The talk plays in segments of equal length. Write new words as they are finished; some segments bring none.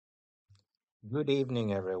Good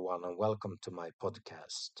evening, everyone, and welcome to my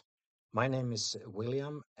podcast. My name is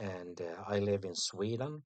William, and I live in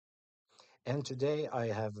Sweden. And today I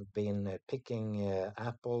have been picking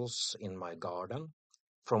apples in my garden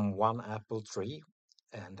from one apple tree.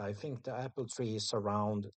 And I think the apple tree is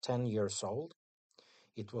around 10 years old.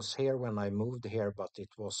 It was here when I moved here, but it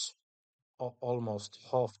was almost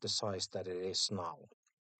half the size that it is now.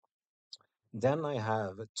 Then I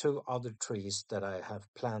have two other trees that I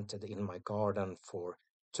have planted in my garden for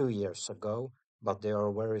 2 years ago, but they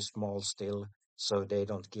are very small still, so they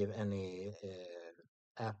don't give any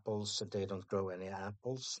apples, so they don't grow any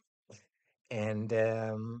apples. And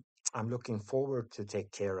I'm looking forward to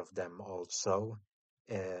take care of them also.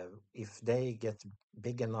 If they get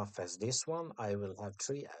big enough as this one, I will have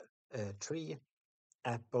three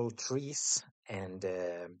apple trees, and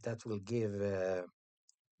that will give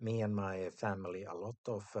me and my family a lot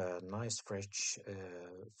of nice fresh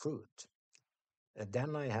fruit.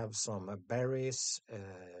 Then I have some berries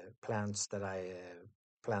plants that I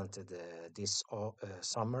planted this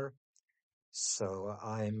summer. So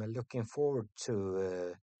I'm looking forward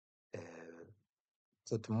to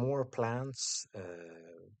put more plants,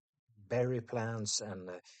 berry plants, and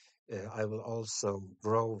I will also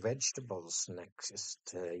grow vegetables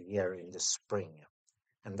next year in the spring.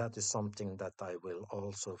 And that is something that I will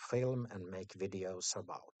also film and make videos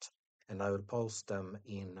about. And I will post them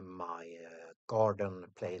in my garden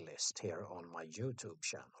playlist here on my YouTube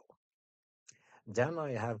channel. Then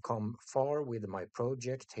I have come far with my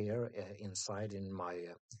project here inside in my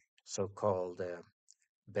so-called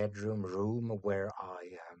bedroom room where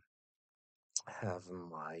I have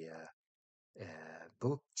my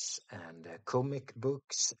books and comic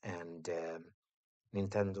books and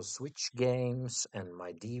Nintendo Switch games and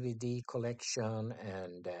my DVD collection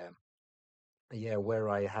and yeah, where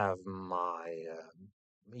I have my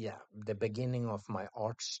the beginning of my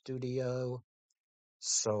art studio.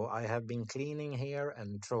 So I have been cleaning here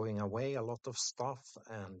and throwing away a lot of stuff,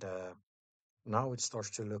 and now it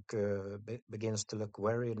starts to look begins to look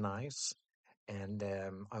very nice. And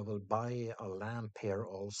I will buy a lamp here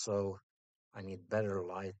also. I need better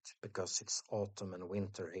light because it's autumn and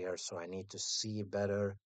winter here, so I need to see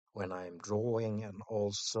better when I'm drawing and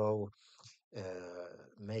also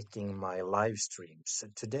making my live streams.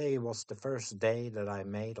 Today was the first day that I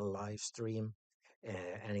made a live stream,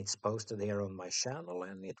 and it's posted here on my channel,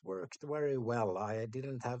 and it worked very well. I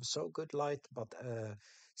didn't have so good light, but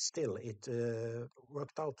still, it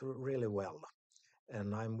worked out really well,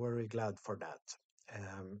 and I'm very glad for that.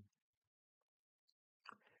 Um,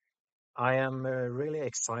 I am really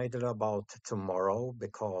excited about tomorrow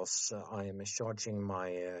because I am charging my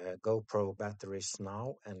GoPro batteries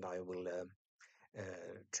now, and I will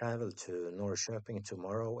travel to Norrköping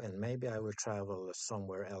tomorrow, and maybe I will travel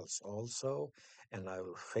somewhere else also, and I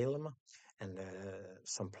will film and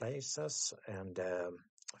some places and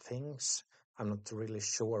things. I'm not really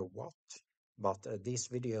sure what, but these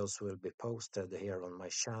videos will be posted here on my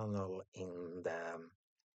channel in the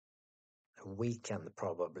weekend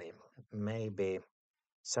probably, maybe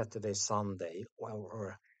Saturday, Sunday,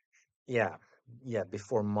 or yeah, yeah,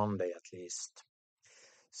 before Monday at least.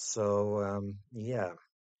 So yeah,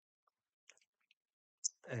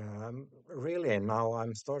 really, now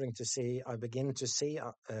I'm starting to see, I begin to see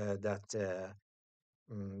that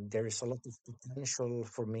there is a lot of potential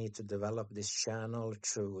for me to develop this channel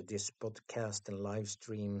through this podcast and live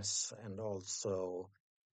streams, and also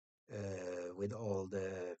with all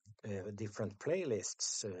the different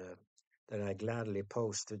playlists that I gladly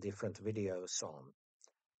post to different videos on.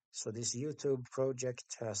 So this YouTube project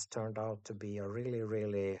has turned out to be a really,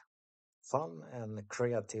 really fun and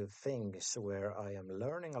creative things where I am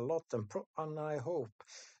learning a lot, and I hope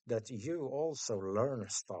that you also learn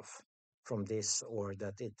stuff from this, or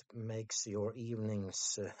that it makes your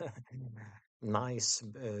evenings nice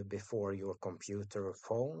before your computer or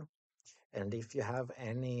phone. And if you have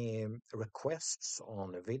any requests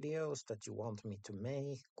on videos that you want me to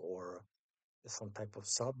make, or some type of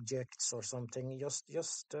subjects or something,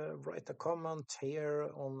 just write a comment here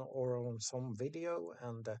on or on some video,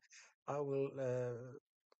 and I will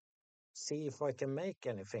see if I can make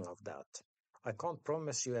anything of that. I can't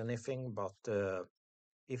promise you anything, but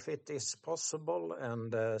if it is possible,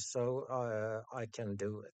 and I can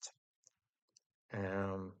do it.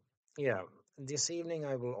 Yeah, this evening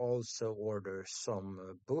I will also order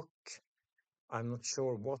some book. I'm not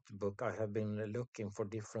sure what book. I have been looking for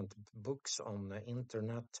different books on the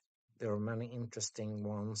internet. There are many interesting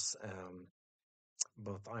ones,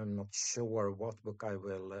 but I'm not sure what book I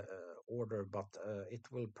will order. But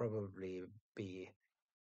it will probably be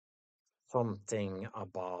something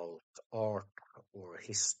about art or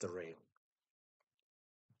history,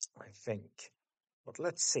 I think. But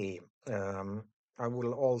let's see. Um, I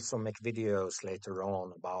will also make videos later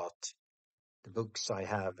on about the books I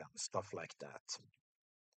have and stuff like that.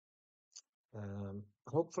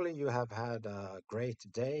 Hopefully, you have had a great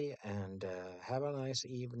day and have a nice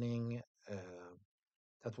evening.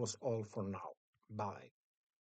 That was all for now. Bye.